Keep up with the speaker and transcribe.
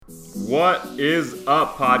What is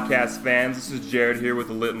up, podcast fans? This is Jared here with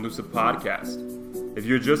the Lit and Lucid podcast. If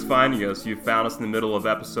you're just finding us, you've found us in the middle of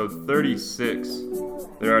episode 36.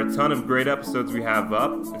 There are a ton of great episodes we have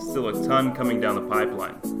up, and still a ton coming down the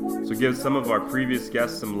pipeline. So give some of our previous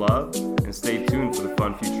guests some love, and stay tuned for the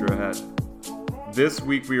fun future ahead. This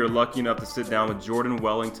week we are lucky enough to sit down with Jordan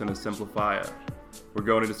Wellington of Simplifya. We're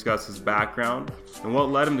going to discuss his background and what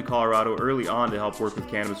led him to Colorado early on to help work with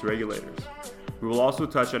cannabis regulators. We will also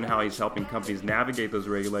touch on how he's helping companies navigate those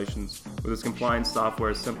regulations with his compliance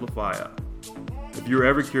software, Simplifya. If you're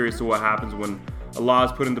ever curious to what happens when a law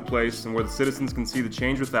is put into place and where the citizens can see the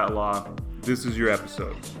change with that law, this is your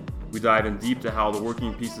episode. We dive in deep to how the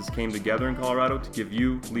working pieces came together in Colorado to give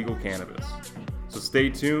you legal cannabis. So stay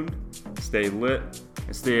tuned, stay lit,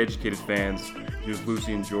 and stay educated, fans. Here's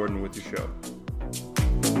Lucy and Jordan with your show.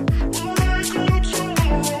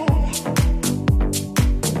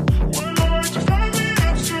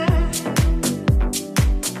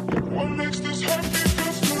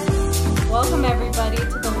 Welcome everybody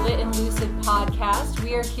to the Lit and Lucid podcast.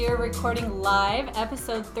 We are here recording live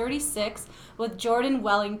episode 36 with Jordan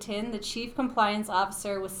Wellington, the Chief Compliance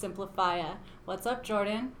Officer with Simplifya. What's up,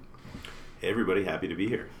 Jordan? Hey everybody, happy to be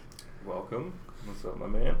here. Welcome. What's up, my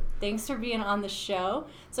man? Thanks for being on the show.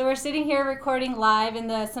 So we're sitting here recording live in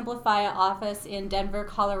the Simplifya office in Denver,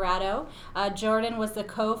 Colorado. Jordan was the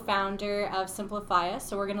co-founder of Simplifya,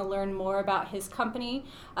 so we're going to learn more about his company.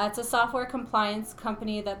 It's a software compliance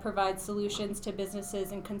company that provides solutions to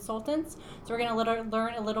businesses and consultants. So we're going to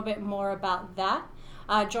learn a little bit more about that.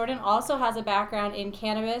 Jordan also has a background in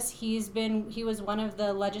cannabis. He was one of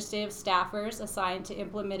the legislative staffers assigned to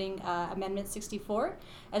implementing Amendment 64,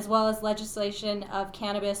 as well as legislation of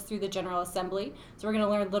cannabis through the General Assembly. So we're going to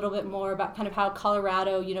learn a little bit more about kind of how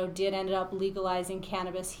Colorado, did end up legalizing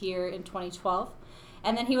cannabis here in 2012.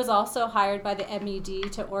 And then he was also hired by the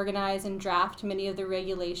MED to organize and draft many of the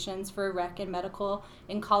regulations for rec and medical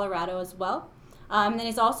in Colorado as well. Then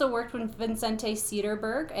he's also worked with Vicente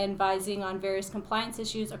Sederberg, advising on various compliance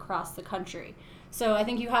issues across the country. So I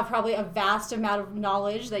think you have probably a vast amount of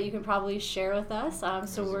knowledge that you can probably share with us.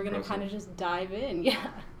 So we're going to kind of just dive in. Yeah.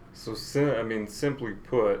 So, simply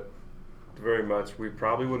put, very much, we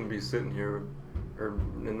probably wouldn't be sitting here, or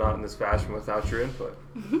not in this fashion, without your input.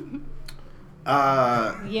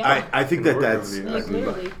 Yeah. I think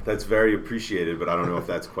that's very appreciated, but I don't know if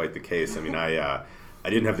that's quite the case. I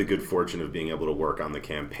didn't have the good fortune of being able to work on the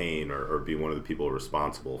campaign or be one of the people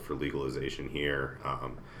responsible for legalization here.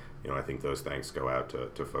 I think those thanks go out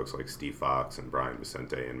to folks like Steve Fox and Brian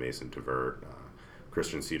Vicente and Mason Tvert,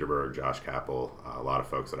 Christian Sederberg, Josh Capel, a lot of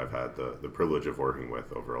folks that I've had the privilege of working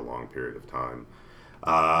with over a long period of time.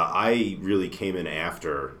 I really came in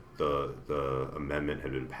after the amendment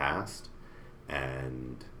had been passed,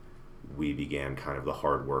 and we began kind of the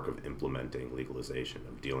hard work of implementing legalization,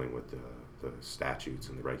 of dealing with the statutes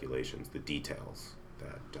and the regulations, the details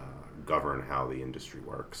that govern how the industry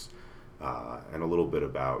works, and a little bit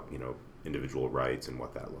about individual rights and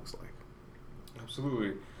what that looks like.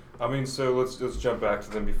 Absolutely. So let's jump back to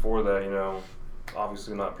them before that.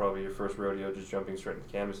 Obviously not probably your first rodeo, just jumping straight into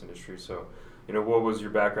the cannabis industry. So, what was your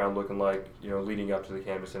background looking like, leading up to the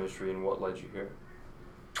cannabis industry, and what led you here?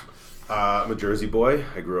 I'm a Jersey boy.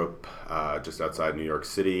 I grew up just outside New York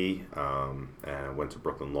City, and went to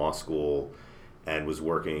Brooklyn Law School and was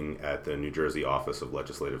working at the New Jersey Office of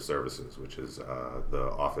Legislative Services, which is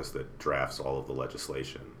the office that drafts all of the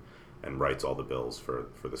legislation and writes all the bills for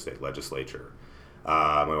the state legislature.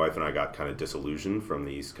 My wife and I got kind of disillusioned from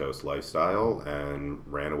the East Coast lifestyle and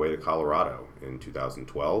ran away to Colorado in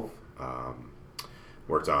 2012.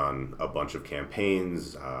 Worked on a bunch of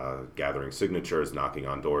campaigns, gathering signatures, knocking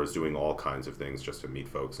on doors, doing all kinds of things just to meet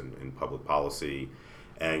folks in public policy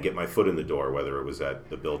and get my foot in the door, whether it was at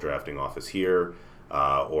the bill drafting office here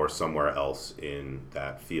or somewhere else in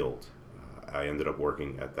that field. I ended up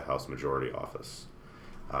working at the House Majority Office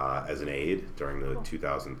as an aide during the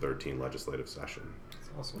 2013 legislative session.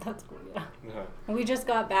 Awesome. That's cool, yeah. We just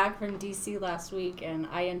got back from D.C. last week, and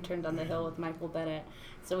I interned on the Hill with Michael Bennett.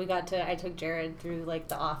 So I took Jared through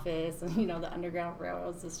the office and the Underground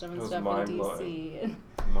Railroad system and stuff in D.C.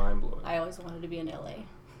 Mind-blowing. I always wanted to be in L.A.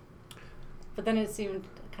 But then it seemed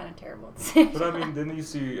kind of terrible at the same time. Didn't you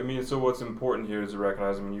see, so what's important here is to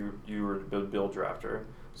recognize, you were a bill drafter.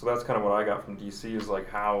 So that's kind of what I got from D.C. is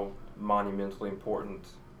how monumentally important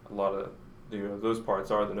a lot of those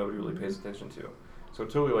parts are that nobody really pays attention to. So it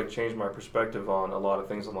totally changed my perspective on a lot of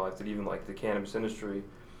things in life, that even the cannabis industry,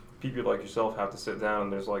 people like yourself have to sit down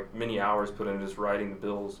and there's many hours put into just writing the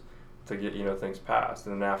bills to get things passed,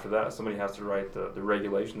 and then after that somebody has to write the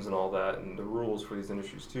regulations and all that and the rules for these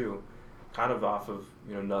industries too. kind of off of,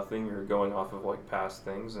 nothing, or going off of like past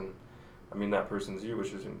things, and I mean that person's you,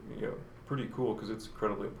 which is, pretty cool because it's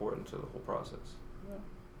incredibly important to the whole process.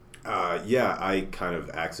 Yeah, I kind of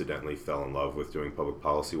accidentally fell in love with doing public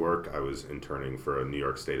policy work. I was interning for a New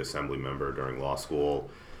York State Assembly member during law school,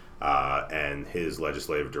 and his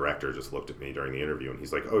legislative director just looked at me during the interview, and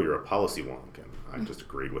he's like, "Oh, you're a policy wonk," and I just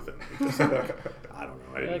agreed with him because, like, I don't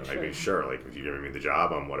know, I didn't know. I mean, sure, like if you're giving me the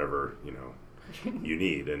job, I'm whatever you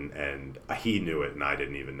need, and he knew it, and I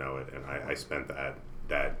didn't even know it, and I spent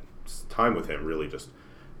that time with him really just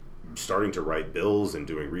starting to write bills and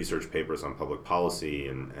doing research papers on public policy,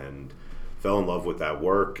 and fell in love with that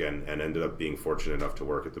work, and ended up being fortunate enough to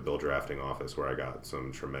work at the bill drafting office, where I got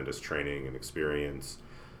some tremendous training and experience,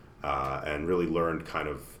 and really learned kind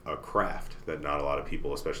of a craft that not a lot of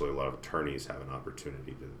people, especially a lot of attorneys, have an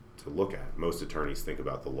opportunity to look at. Most attorneys think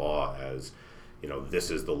about the law as,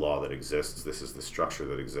 this is the law that exists, this is the structure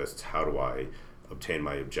that exists, how do I obtain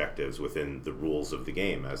my objectives within the rules of the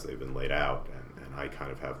game as they've been laid out, and I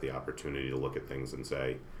kind of have the opportunity to look at things and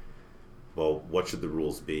say, well, what should the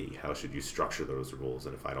rules be? How should you structure those rules?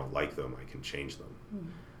 And if I don't like them, I can change them.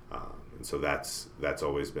 And so that's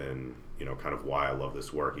always been, kind of why I love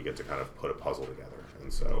this work. You get to kind of put a puzzle together.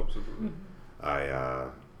 And so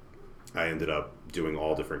I ended up doing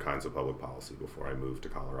all different kinds of public policy before I moved to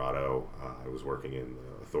Colorado. I was working in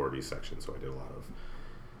the authorities section, so I did a lot of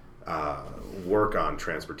work on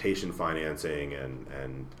transportation financing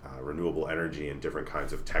and renewable energy and different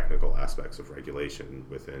kinds of technical aspects of regulation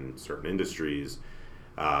within certain industries.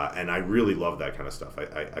 And I really love that kind of stuff.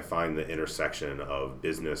 I find the intersection of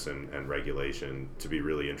business and regulation to be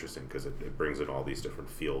really interesting because it brings in all these different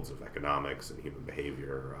fields of economics and human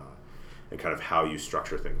behavior, and kind of how you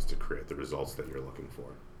structure things to create the results that you're looking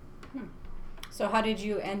for. So how did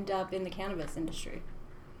you end up in the cannabis industry?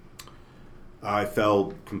 I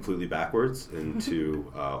fell completely backwards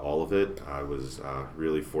into all of it. I was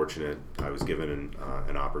really fortunate. I was given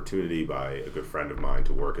an opportunity by a good friend of mine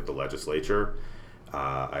to work at the legislature.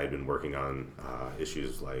 I had been working on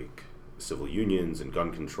issues like civil unions and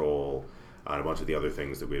gun control and a bunch of the other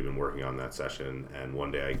things that we had been working on that session. And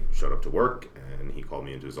one day I showed up to work, and he called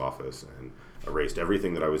me into his office and erased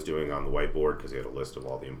everything that I was doing on the whiteboard because he had a list of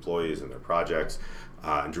all the employees and their projects,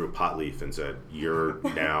 and drew a pot leaf and said, "You're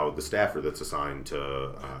now the staffer that's assigned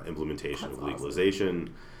to implementation of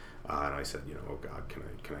legalization." And I said, oh God,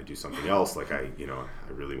 can I do something else? Like I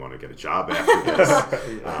really want to get a job after this.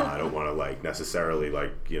 I don't want to necessarily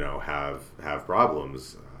have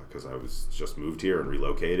problems because I was just moved here and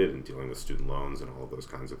relocated and dealing with student loans and all of those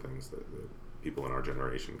kinds of things that people in our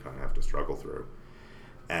generation kind of have to struggle through.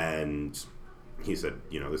 And he said,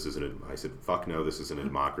 I said, fuck no, this isn't a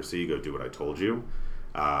democracy. Go do what I told you.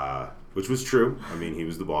 Which was true. I mean, he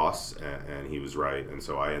was the boss and he was right. And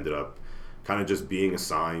so I ended up kind of just being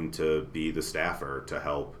assigned to be the staffer to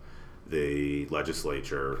help the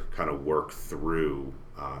legislature kind of work through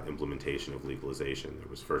implementation of legalization. There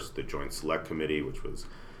was first the Joint Select Committee, which was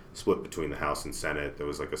split between the House and Senate. There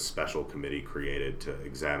was a special committee created to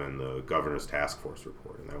examine the governor's task force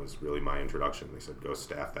report, and that was really my introduction. They said, go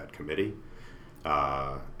staff that committee.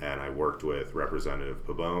 And I worked with Representative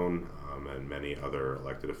Pabon and many other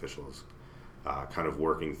elected officials, kind of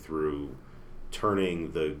working through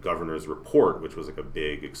turning the governor's report, which was a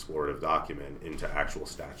big explorative document, into actual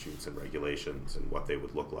statutes and regulations and what they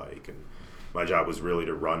would look like. And my job was really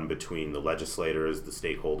to run between the legislators, the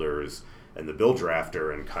stakeholders, and the bill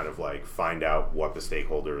drafter, and kind of find out what the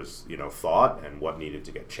stakeholders thought and what needed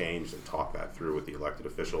to get changed, and talk that through with the elected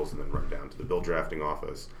officials, and then run down to the bill drafting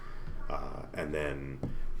office, and then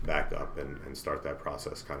back up and start that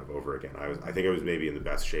process kind of over again. I think I was maybe in the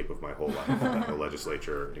best shape of my whole life. The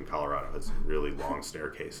legislature in Colorado has really long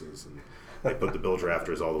staircases, and they put the bill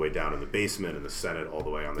drafters all the way down in the basement and the Senate all the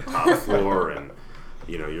way on the top floor, and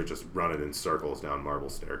you're just running in circles down marble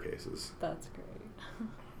staircases. That's great.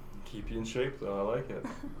 Keep you in shape, though. I like it.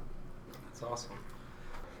 That's awesome.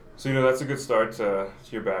 So, that's a good start to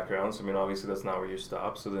your background. So, obviously that's not where you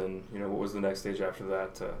stopped. So then, what was the next stage after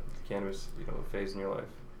that, the cannabis, phase in your life?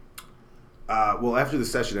 Well, after the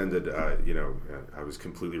session ended, I was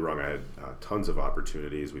completely wrong. I had tons of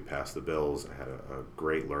opportunities. We passed the bills. I had a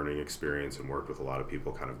great learning experience and worked with a lot of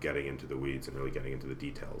people kind of getting into the weeds and really getting into the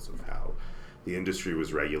details of how the industry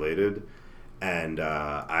was regulated. And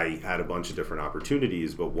I had a bunch of different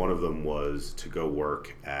opportunities, but one of them was to go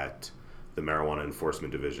work at the Marijuana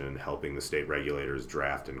Enforcement Division, helping the state regulators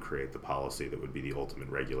draft and create the policy that would be the ultimate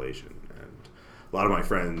regulation. And a lot of my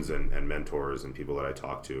friends and mentors and people that I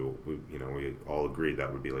talked to, we all agreed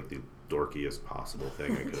that would be like the dorkiest possible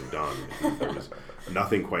thing I could have done. Because there was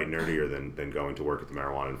nothing quite nerdier than going to work at the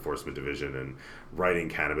Marijuana Enforcement Division and writing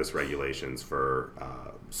cannabis regulations for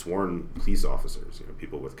sworn police officers,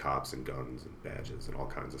 people with cops and guns and badges and all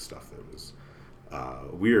kinds of stuff that was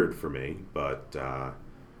weird for me, but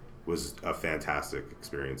was a fantastic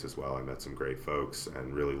experience as well. I met some great folks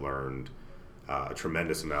and really learned a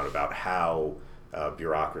tremendous amount about how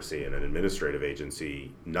bureaucracy and an administrative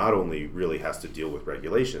agency not only really has to deal with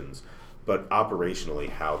regulations, but operationally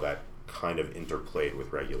how that kind of interplayed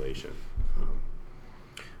with regulation.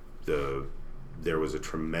 There was a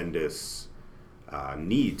tremendous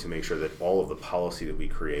need to make sure that all of the policy that we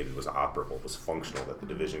created was operable, was functional, that the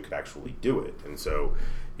division could actually do it. And so,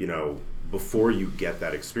 before you get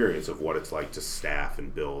that experience of what it's like to staff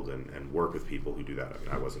and build and work with people who do that, I mean,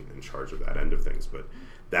 I wasn't in charge of that end of things, but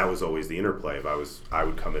that was always the interplay of I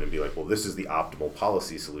would come in and be like, well, this is the optimal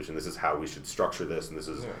policy solution. This is how we should structure this, and this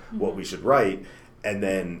is what we should write. And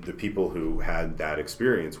then the people who had that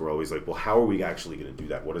experience were always like, well, how are we actually going to do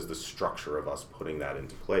that? What is the structure of us putting that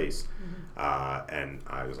into place? And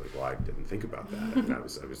I was like, well, I didn't think about that. And I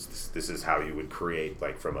was this is how you would create,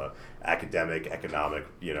 like, from a academic, economic,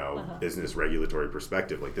 business regulatory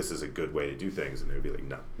perspective, like, this is a good way to do things. And they would be like,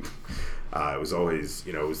 no. It was always,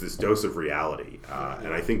 it was this dose of reality.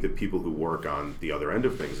 And I think that people who work on the other end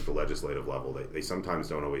of things at the legislative level, they sometimes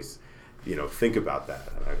don't always think about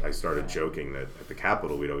that. And I started joking that at the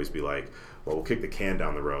Capitol, we'd always be like, well, we'll kick the can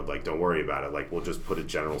down the road. Like, don't worry about it. Like, we'll just put a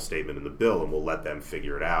general statement in the bill and we'll let them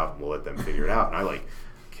figure it out. And I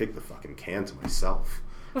kick the fucking can to myself.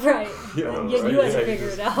 Right. You guys figure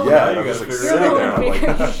it out. Yeah, I was like sitting there. I'm like,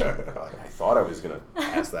 I thought I was going to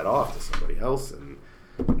pass that off to somebody else, and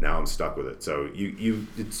now I'm stuck with it. So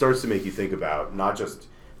it starts to make you think about not just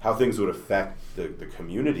how things would affect the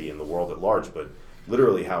community and the world at large, but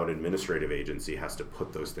literally how an administrative agency has to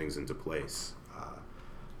put those things into place.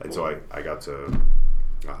 And so I got to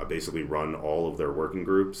basically run all of their working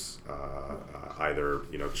groups, either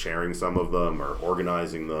chairing some of them or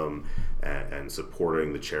organizing them and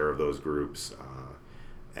supporting the chair of those groups,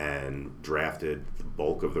 and drafted the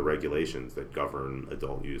bulk of the regulations that govern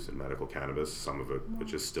adult use in medical cannabis, some of it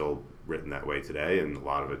which is still written that way today, and a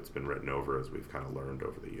lot of it's been written over as we've kind of learned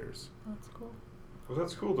over the years. That's cool. Well,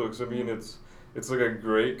 that's cool, though, because, I mean, it's like a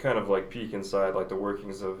great kind of like peek inside like the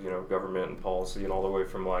workings of government and policy, and all the way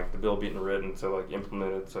from like the bill being written to like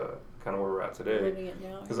implemented to kind of where we're at today. Living it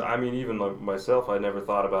now. Because I mean, even like myself, I never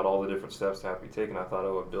thought about all the different steps that have to be taken. I thought,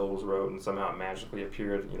 a bill was wrote and somehow it magically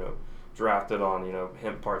appeared, drafted on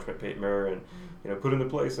hemp parchment paper and put into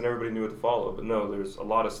place, and everybody knew what to follow. But no, there's a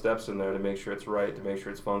lot of steps in there to make sure it's right, to make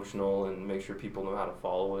sure it's functional, and make sure people know how to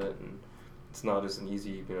follow it. And it's not just an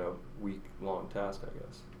easy week-long task, I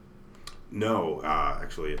guess. No,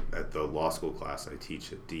 actually, at the law school class I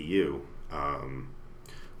teach at DU,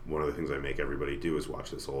 one of the things I make everybody do is watch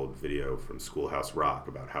this old video from Schoolhouse Rock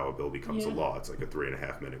about how a bill becomes a law. It's like a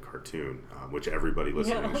 3.5-minute cartoon, which everybody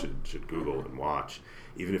listening should Google and watch,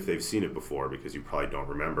 even if they've seen it before, because you probably don't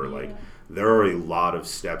remember. Like, there are a lot of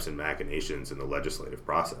steps and machinations in the legislative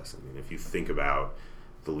process. I mean, if you think about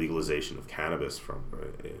the legalization of cannabis from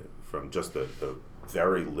just the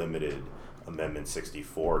very limited Amendment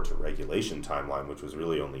 64 to regulation timeline, which was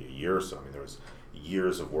really only a year or so. I mean, there was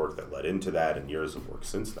years of work that led into that and years of work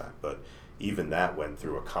since that. But even that went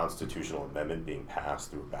through a constitutional amendment being passed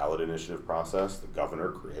through a ballot initiative process. The governor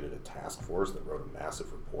created a task force that wrote a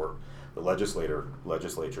massive report. The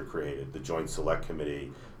legislature created the Joint Select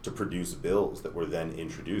Committee to produce bills that were then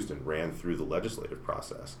introduced and ran through the legislative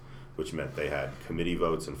process, which meant they had committee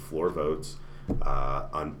votes and floor votes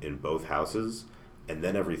in both houses. And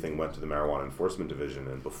then everything went to the Marijuana Enforcement Division,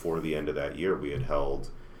 and before the end of that year, we had held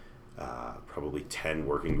probably 10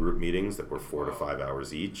 working group meetings that were 4 to 5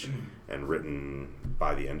 hours each, and written,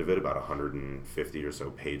 by the end of it, about 150 or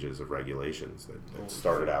so pages of regulations that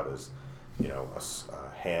started out as,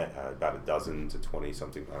 about a dozen to 20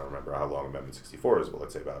 something. I don't remember how long Amendment 64 is, but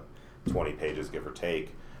let's say about 20 pages, give or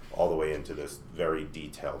take, all the way into this very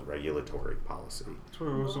detailed regulatory policy. So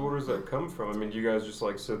where does that come from? I mean, do you guys just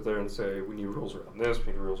like sit there and say, we need rules around this,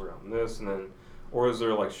 we need rules around this, and then, or is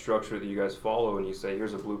there like structure that you guys follow and you say,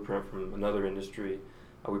 here's a blueprint from another industry,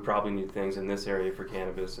 we probably need things in this area for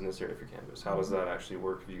cannabis, in this area for cannabis. How does that actually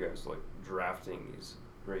work for you guys, like drafting these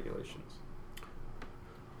regulations?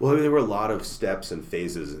 Well, there were a lot of steps and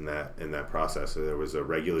phases in that process. So there was a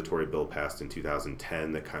regulatory bill passed in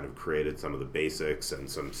 2010 that kind of created some of the basics and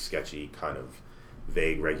some sketchy kind of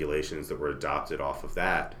vague regulations that were adopted off of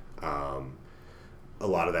that. a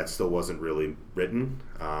lot of that still wasn't really written.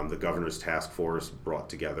 The governor's task force brought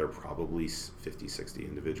together probably 50, 60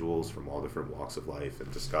 individuals from all different walks of life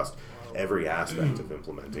and discussed every aspect of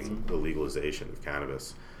implementing the legalization of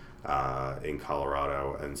cannabis in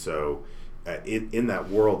Colorado. And so in that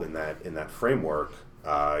world, in that framework,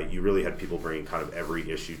 you really had people bringing kind of every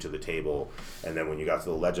issue to the table. And then when you got to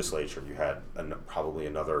the legislature, you had probably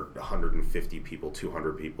another 150 people,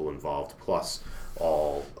 200 people involved, plus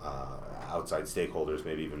all outside stakeholders,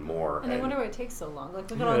 maybe even more. And I wonder why it takes so long. Like,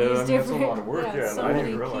 look at all Yeah, these I mean, that's a different, lot of work, yeah, so I didn't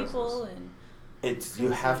many realize people. this. And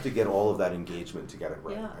You have to get all of that engagement to get it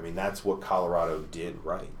right. Yeah. I mean, that's what Colorado did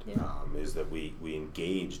right, Yeah. is that we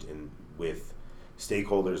engaged with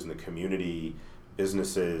stakeholders in the community,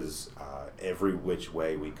 businesses, every which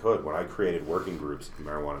way we could. When I created working groups in the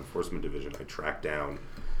Marijuana Enforcement Division, I tracked down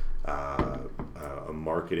a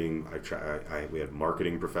marketing. We had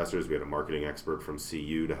marketing professors. We had a marketing expert from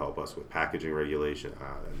CU to help us with packaging regulation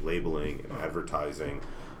and labeling and advertising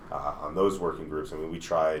on those working groups. I mean, we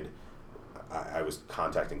tried. I was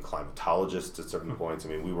contacting climatologists at certain points. I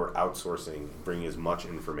mean, we were outsourcing, bringing as much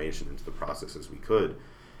information into the process as we could,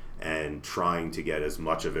 and trying to get as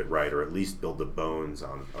much of it right, or at least build the bones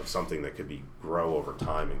of something that could grow over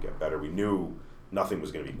time and get better. We knew nothing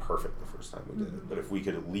was going to be perfect the first time we did it, but if we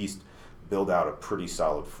could at least build out a pretty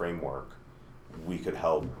solid framework, we could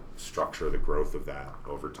help structure the growth of that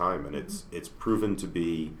over time. And it's proven to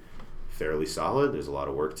be fairly solid. There's a lot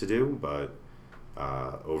of work to do, but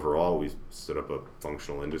overall, we stood up a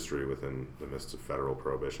functional industry within the midst of federal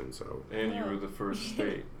prohibition. So, And you were the first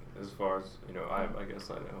state, as far as, I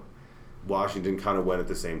guess I know. Washington kind of went at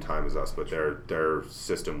the same time as us, but their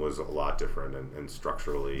system was a lot different and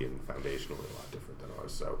structurally and foundationally a lot different than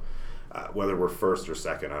ours. So, whether we're first or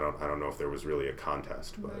second, I don't know if there was really a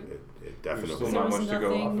contest, but it definitely. There's still there not was much to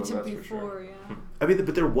go off nothing of, to that's for before, sure. yeah. I mean,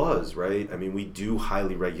 but there was, right? I mean, we do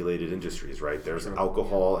highly regulated industries, right? There's Sure.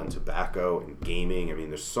 alcohol and tobacco and gaming. I mean,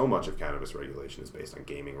 there's so much of cannabis regulation is based on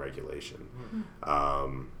gaming regulation,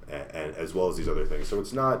 and as well as these other things. So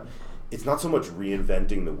it's not so much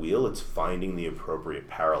reinventing the wheel; it's finding the appropriate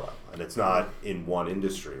parallel, and it's not in one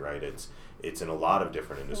industry, right? It's in a lot of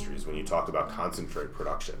different industries. When you talk about concentrate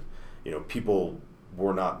production, people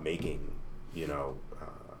were not making,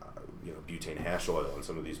 butane hash oil and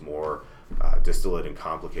some of these more distillate and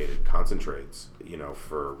complicated concentrates,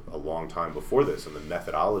 for a long time before this, and the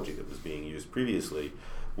methodology that was being used previously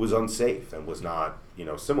was unsafe and was not,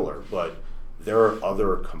 similar. But there are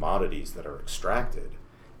other commodities that are extracted,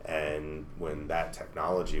 and when that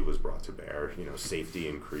technology was brought to bear, safety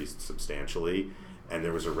increased substantially, and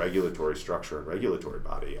there was a regulatory structure and regulatory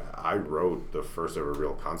body. I wrote the first ever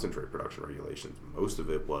real concentrate production regulations. Most of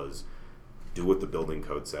it was do what the building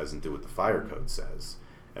code says and do what the fire code says,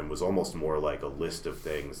 and was almost more like a list of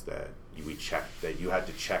things that you had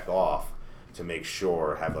to check off to make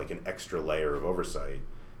sure, have like an extra layer of oversight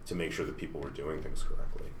to make sure that people were doing things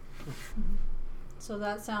correctly. So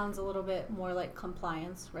that sounds a little bit more like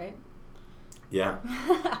compliance, right? Yeah.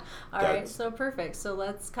 All right, so perfect. So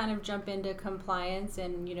let's kind of jump into compliance.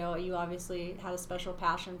 And, you obviously had a special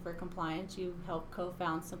passion for compliance. You helped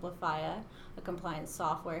co-found Simplifia, a compliance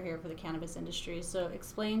software here for the cannabis industry. So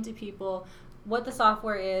explain to people what the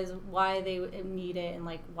software is, why they need it, and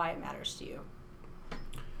why it matters to you.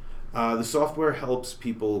 The software helps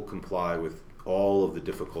people comply with all of the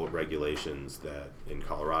difficult regulations that in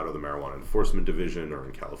Colorado, the Marijuana Enforcement Division, or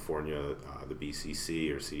in California, the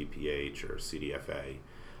BCC or CDPH or CDFA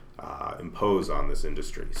impose on this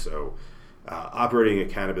industry. So operating a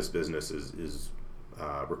cannabis business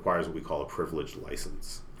requires what we call a privileged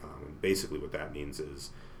license. And basically what that means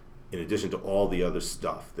is, in addition to all the other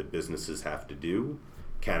stuff that businesses have to do,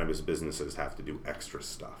 cannabis businesses have to do extra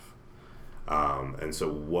stuff. And so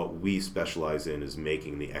what we specialize in is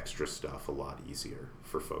making the extra stuff a lot easier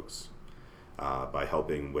for folks by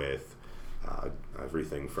helping with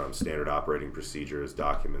everything from standard operating procedures,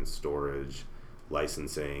 document storage,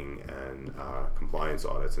 licensing, and compliance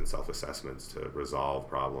audits and self-assessments to resolve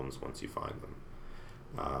problems once you find them.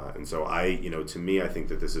 And so to me, I think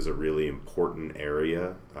that this is a really important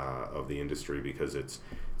area of the industry because it's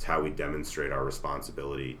how we demonstrate our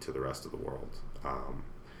responsibility to the rest of the world.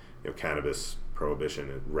 Cannabis prohibition,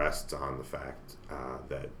 it rests on the fact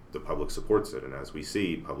that the public supports it, and as we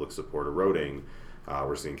see public support eroding,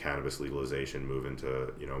 we're seeing cannabis legalization move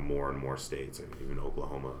into more and more states. I mean, even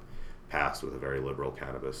Oklahoma passed with a very liberal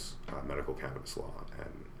medical cannabis law,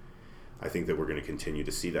 and I think that we're going to continue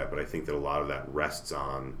to see that. But I think that a lot of that rests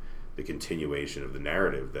on the continuation of the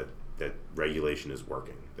narrative that regulation is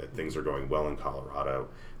working, that things are going well in Colorado,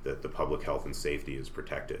 that the public health and safety is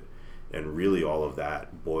protected. And really all of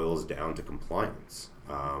that boils down to compliance.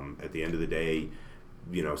 At the end of the day,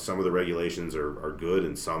 some of the regulations are good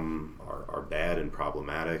and some are bad and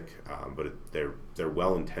problematic, but they're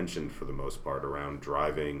well intentioned for the most part around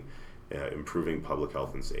driving, improving public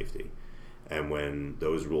health and safety. And when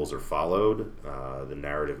those rules are followed, the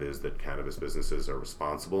narrative is that cannabis businesses are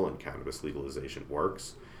responsible and cannabis legalization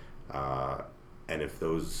works. And if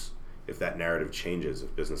that narrative changes,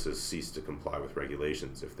 if businesses cease to comply with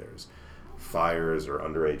regulations, if there's fires or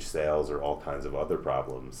underage sales or all kinds of other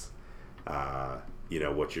problems,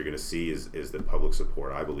 what you're going to see is that public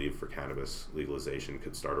support, I believe, for cannabis legalization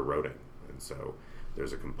could start eroding. And so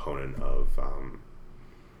there's a component of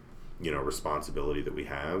responsibility that we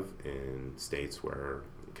have in states where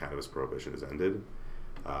cannabis prohibition is ended,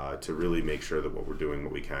 to really make sure that what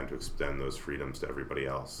we can to extend those freedoms to everybody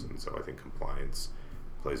else. And so I think compliance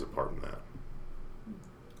plays a part in that.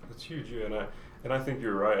 That's huge, yeah, and I think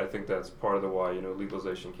you're right. I think that's part of the why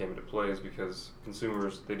legalization came into play is because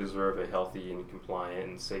consumers, they deserve a healthy and compliant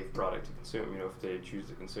and safe product to consume. If they choose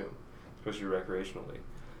to consume, especially recreationally,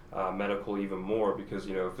 medical even more because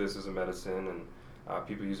if this is a medicine and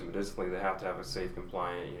people use it medicinally, they have to have a safe,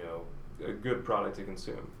 compliant, a good product to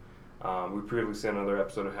consume. We previously in another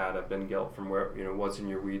episode had Ben Gelt from What's in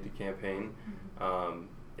Your Weed, the campaign,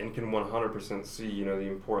 and can 100% see the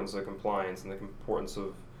importance of compliance and the importance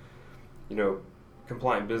of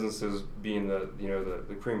compliant businesses being the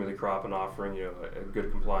cream of the crop and offering a good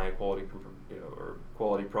compliant quality or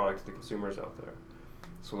quality product to the consumers out there.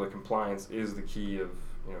 So the compliance is the key of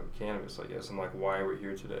cannabis, I guess, and why we're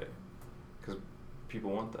here today, because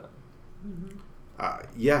people want that. Mm-hmm.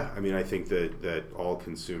 I think that all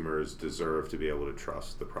consumers deserve to be able to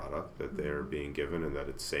trust the product that they're being given and that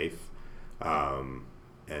it's safe,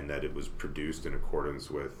 and that it was produced in accordance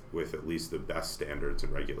with at least the best standards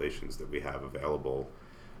and regulations that we have available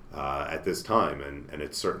at this time. And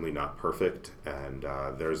it's certainly not perfect, and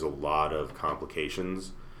there's a lot of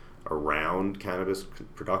complications around cannabis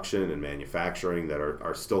production and manufacturing that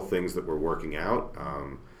are still things that we're working out.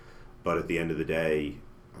 But at the end of the day,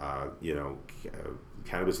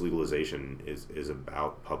 cannabis legalization is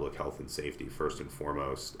about public health and safety first and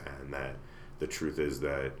foremost, and that the truth is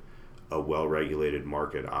that a well-regulated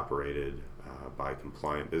market operated by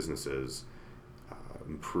compliant businesses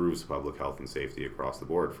improves public health and safety across the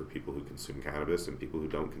board for people who consume cannabis and people who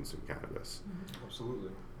don't consume cannabis. Mm-hmm.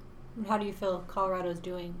 Absolutely. And how do you feel Colorado's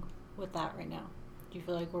doing with that right now? Do you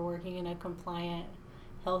feel like we're working in a compliant,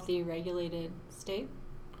 healthy, regulated state?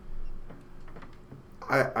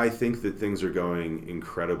 I think that things are going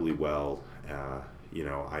incredibly well.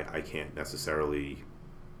 I can't necessarily,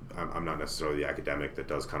 I'm not necessarily the academic that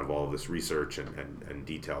does kind of all of this research and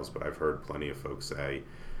details, but I've heard plenty of folks say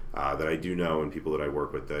that I do know, and people that I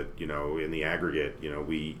work with, that, in the aggregate,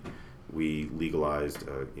 we legalized,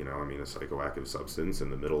 a psychoactive substance in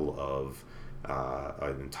the middle of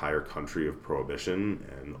an entire country of prohibition,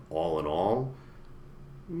 and all in all,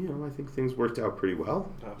 I think things worked out pretty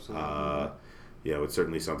well. Absolutely. It's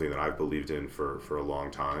certainly something that I've believed in for a long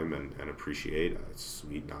time and appreciate. It's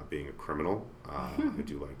sweet not being a criminal. I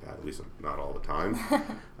do like that, at least not all the time.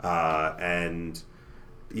 And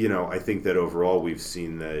I think that overall we've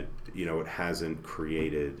seen that, it hasn't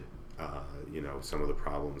created, some of the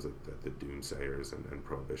problems that the doomsayers and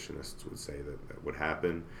prohibitionists would say that would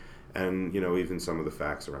happen. And, even some of the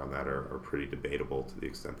facts around that are pretty debatable to the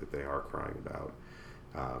extent that they are crying about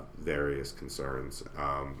various concerns.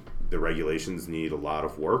 The regulations need a lot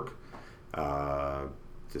of work. The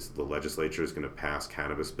legislature is going to pass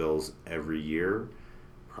cannabis bills every year,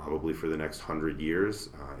 probably for the next 100 years.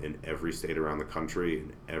 In every state around the country,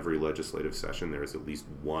 in every legislative session, there is at least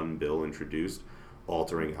one bill introduced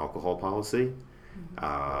altering alcohol policy.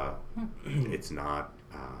 It's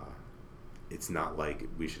not like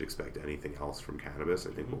we should expect anything else from cannabis.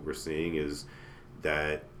 I think what we're seeing is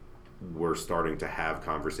that we're starting to have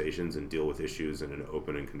conversations and deal with issues in an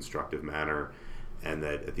open and constructive manner, and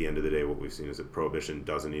that at the end of the day what we've seen is that prohibition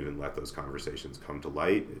doesn't even let those conversations come to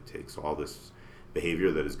light. It takes all this behavior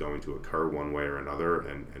that is going to occur one way or another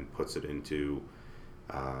and puts it into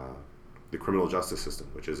the criminal justice system,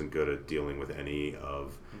 which isn't good at dealing with any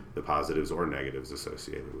of the positives or negatives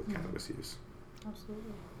associated with cannabis use.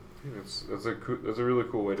 Absolutely. That's a really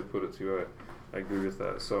cool way to put it too. I agree with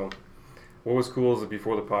that. So what was cool is that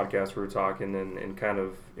before the podcast we were talking and kind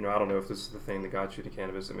of, I don't know if this is the thing that got you to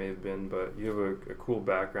cannabis, it may have been, but you have a cool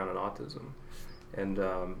background in autism. And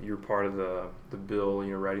you're part of the bill,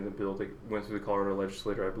 writing the bill that went through the Colorado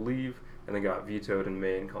legislature, I believe, and then got vetoed in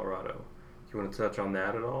May in Colorado. Do you want to touch on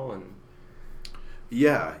that at all? And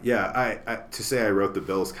Yeah. I to say I wrote the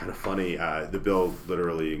bill is kind of funny. The bill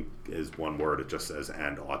literally is one word. It just says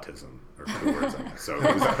 "and autism" or 2 words. I guess. So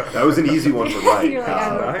that was an easy one to write. You're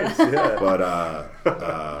like, Nice, yeah. But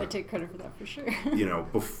I take credit for that for sure.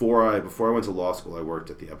 Before I went to law school, I worked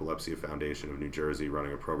at the Epilepsy Foundation of New Jersey,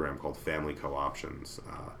 running a program called Family Co-options.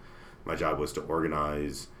 My job was to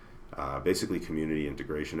organize basically community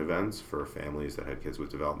integration events for families that had kids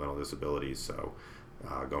with developmental disabilities. So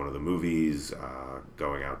going to the movies,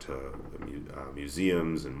 going out to the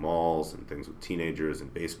museums and malls and things with teenagers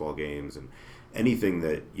and baseball games and anything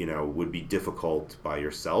that would be difficult by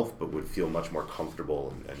yourself but would feel much more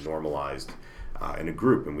comfortable and normalized in a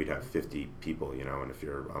group. And we'd have 50 people, and if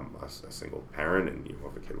you're a single parent and you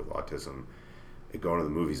have a kid with autism, going to the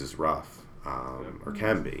movies is rough, or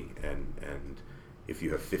can be. And if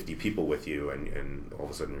you have 50 people with you and all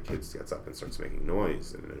of a sudden your kid gets up and starts making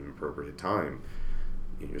noise at an inappropriate time,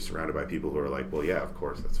 you're surrounded by people who are like, well, yeah, of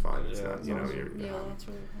course, that's fine. It's not, that's really cool.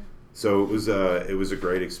 So it was a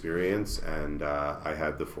great experience, and I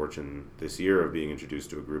had the fortune this year of being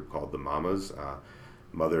introduced to a group called the Mamas,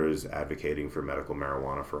 Mothers Advocating for Medical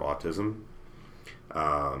Marijuana for Autism.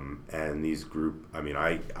 And these group,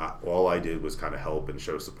 I all I did was kind of help and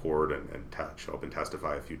show support and show up and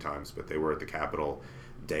testify a few times, but they were at the Capitol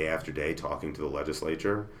day after day talking to the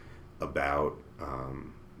legislature about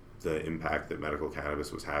the impact that medical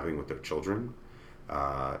cannabis was having with their children,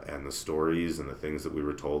 and the stories and the things that we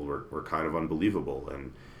were told were kind of unbelievable.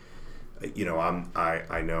 And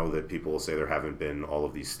I know that people will say there haven't been all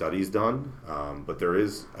of these studies done, but there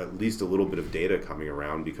is at least a little bit of data coming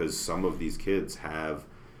around, because some of these kids have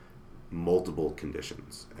multiple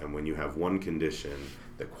conditions, and when you have one condition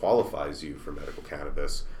that qualifies you for medical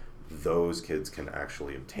cannabis, those kids can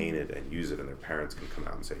actually obtain it and use it, and their parents can come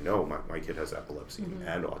out and say, no, my kid has epilepsy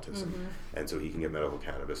and autism, and so he can get medical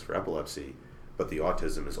cannabis for epilepsy, but the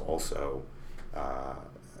autism is also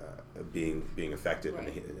being affected,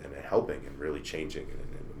 right, and helping and really changing,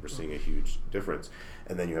 and we're seeing a huge difference.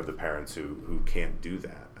 And then you have the parents who can't do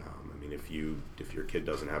that. If your kid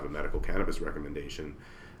doesn't have a medical cannabis recommendation,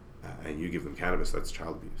 and you give them cannabis, that's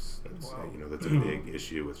child abuse. That's that's a big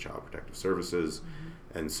issue with Child Protective Services,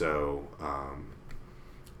 and so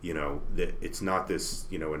it's not this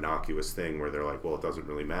innocuous thing where they're like, well, it doesn't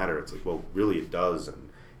really matter. It's like, well, really it does, and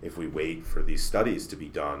if we wait for these studies to be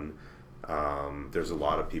done, there's a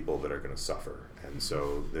lot of people that are going to suffer. And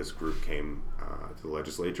so this group came to the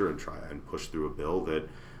legislature and pushed through a bill that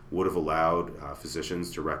would have allowed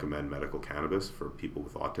physicians to recommend medical cannabis for people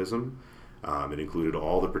with autism. It included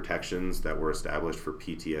all the protections that were established for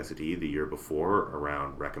PTSD the year before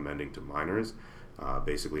around recommending to minors.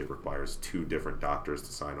 Basically, it requires 2 different doctors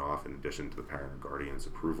to sign off in addition to the parent or guardian's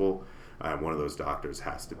approval. One of those doctors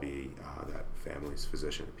has to be that family's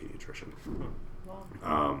physician, a pediatrician.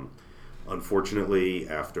 Wow. Unfortunately,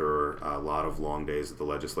 after a lot of long days at the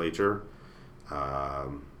legislature,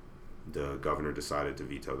 the governor decided to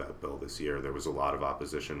veto that bill this year. There was a lot of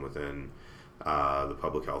opposition within the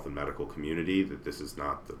public health and medical community that this is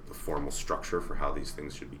not the formal structure for how these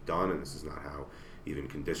things should be done, and this is not how even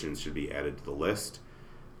conditions should be added to the list.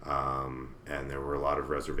 And there were a lot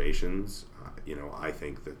of reservations. I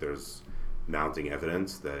think that there's mounting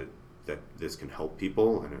evidence that this can help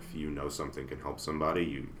people, and if something can help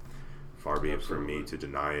somebody, far be it from me to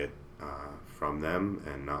deny it from them,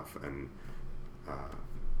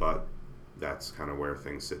 but that's kind of where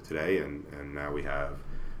things sit today. And now we have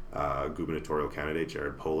gubernatorial candidate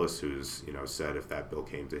Jared Polis, who's said if that bill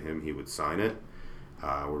came to him, he would sign it.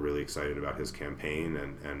 We're really excited about his campaign,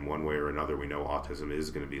 and one way or another, we know autism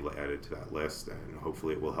is going to be added to that list, and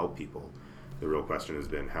hopefully it will help people. The real question has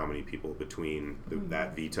been how many people between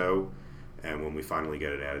that veto and when we finally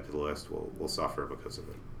get it added to the list will suffer because of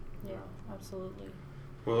it. Yeah, absolutely.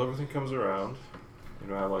 Well, everything comes around.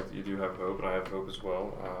 I like that you do have hope, and I have hope as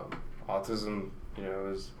well. Autism,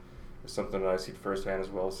 is something that I see firsthand as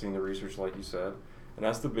well, seeing the research like you said. And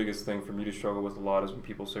that's the biggest thing for me to struggle with a lot, is when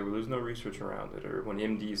people say, well, there's no research around it, or when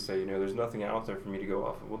MDs say, there's nothing out there for me to go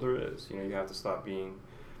off of. Well, there is. You have to stop being,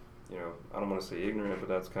 I don't want to say ignorant, but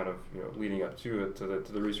that's kind of, leading up to it,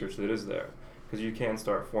 to the research that is there. Because you can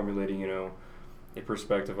start formulating, a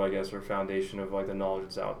perspective, I guess, or a foundation of like the knowledge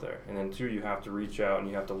that's out there. And then 2, you have to reach out and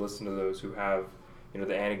you have to listen to those who have,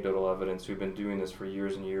 the anecdotal evidence, who've been doing this for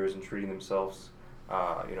years and years and treating themselves,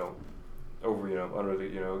 under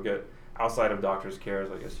the, get outside of doctors'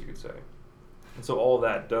 cares, I guess you could say. And so all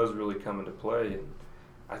that does really come into play, and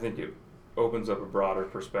I think it opens up a broader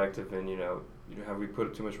perspective. And have we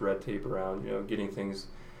put too much red tape around getting things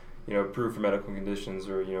approved for medical conditions,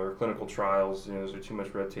 or or clinical trials? Is there too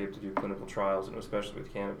much red tape to do clinical trials, especially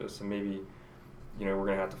with cannabis? And maybe we're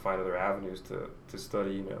going to have to find other avenues to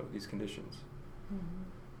study, these conditions.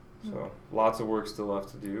 So lots of work still left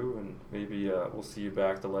to do, and maybe we'll see you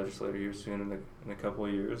back at the legislature here soon in a couple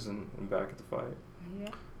of years and back at the fight.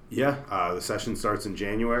 Yeah, the session starts in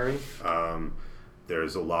January.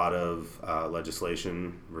 There's a lot of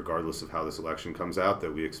legislation, regardless of how this election comes out,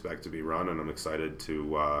 that we expect to be run, and I'm excited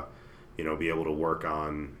to be able to work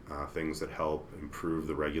on things that help improve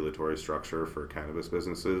the regulatory structure for cannabis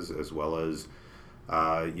businesses, as well as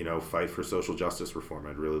fight for social justice reform.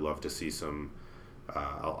 I'd really love to see some.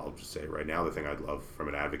 I'll just say right now, the thing I'd love from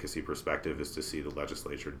an advocacy perspective is to see the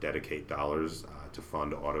legislature dedicate dollars to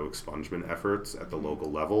fund auto expungement efforts at the local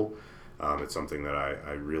level. It's something that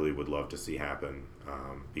I really would love to see happen,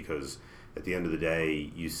 because at the end of the day,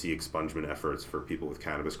 you see expungement efforts for people with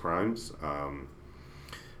cannabis crimes,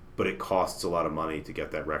 but it costs a lot of money to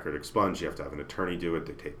get that record expunged. You have to have an attorney do it.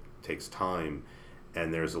 It takes time.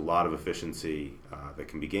 And there's a lot of efficiency that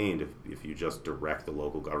can be gained if you just direct the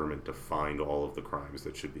local government to find all of the crimes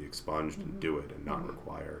that should be expunged and do it, and not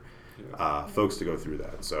require folks to go through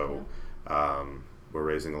that. So we're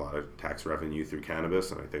raising a lot of tax revenue through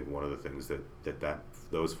cannabis, and I think one of the things that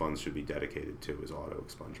those funds should be dedicated to is auto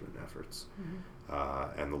expungement efforts.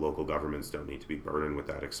 And the local governments don't need to be burdened with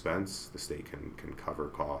that expense. The state can cover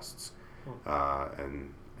costs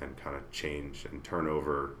and kind of change and turn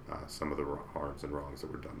over some of the harms and wrongs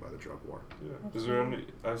that were done by the drug war. Yeah. Is there any?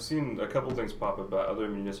 I've seen a couple things pop up about other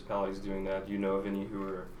municipalities doing that. Do you know of any who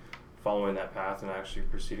are following that path and actually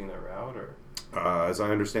proceeding that route? Or as I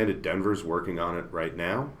understand it, Denver's working on it right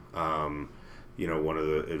now. One of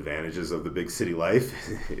the advantages of the big city life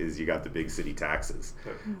is you got the big city taxes,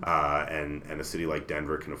 and a city like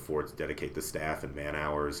Denver can afford to dedicate the staff and man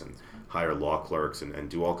hours and hire law clerks and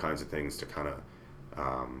do all kinds of things to kind of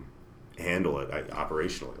handle it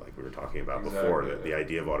operationally, like we were talking about before. The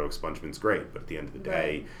idea of auto expungement is great, but at the end of the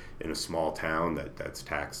day, in a small town that's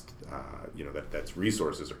taxed, that's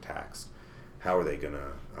resources are taxed, how are they going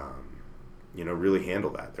to, really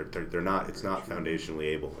handle that? They're not. It's not foundationally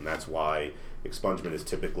able, and that's why expungement is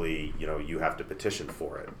typically, you have to petition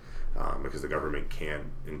for it, because the government can't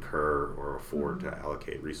incur or afford to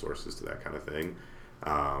allocate resources to that kind of thing.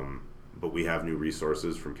 But we have new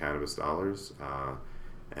resources from cannabis dollars,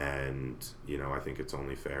 and I think it's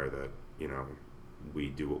only fair that we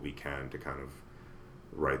do what we can to kind of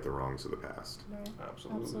right the wrongs of the past. Right.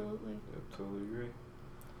 Absolutely. Yeah, totally agree.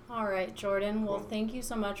 All right, Jordan. Well, thank you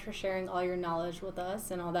so much for sharing all your knowledge with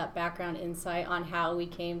us and all that background insight on how we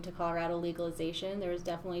came to Colorado legalization. There was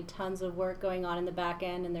definitely tons of work going on in the back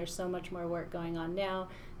end, and there's so much more work going on now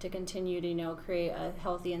to continue to create a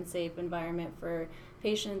healthy and safe environment for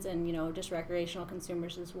patients and just recreational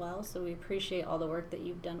consumers as well. So we appreciate all the work that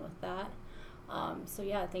you've done with that.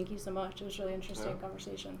 Thank you so much. It was a really interesting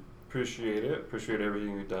conversation. Appreciate it. Appreciate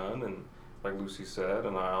everything you've done, and like Lucy said,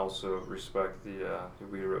 and I also respect we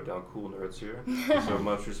wrote down cool nerds here. So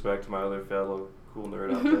much respect to my other fellow cool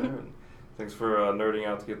nerd out there, and thanks for nerding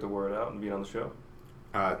out to get the word out and being on the show.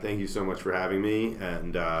 Thank you so much for having me,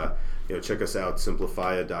 and check us out,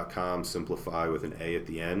 simplifia.com, simplify with an A at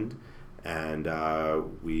the end, and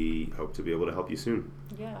we hope to be able to help you soon.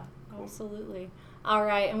 Yeah, absolutely. All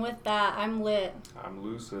right, and with that, I'm Lit. I'm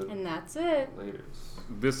Lucid. And that's it. Laters.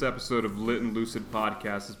 This episode of Lit and Lucid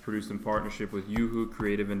Podcast is produced in partnership with Yoo-Hoo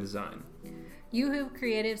Creative and Design. Yoo-Hoo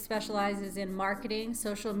Creative specializes in marketing,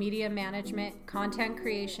 social media management, content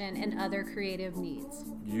creation, and other creative needs.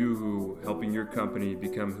 Yoo-Hoo, helping your company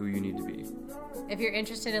become who you need to be. If you're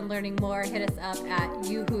interested in learning more, hit us up at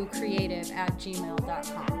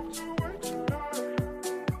yoohoocreative@gmail.com.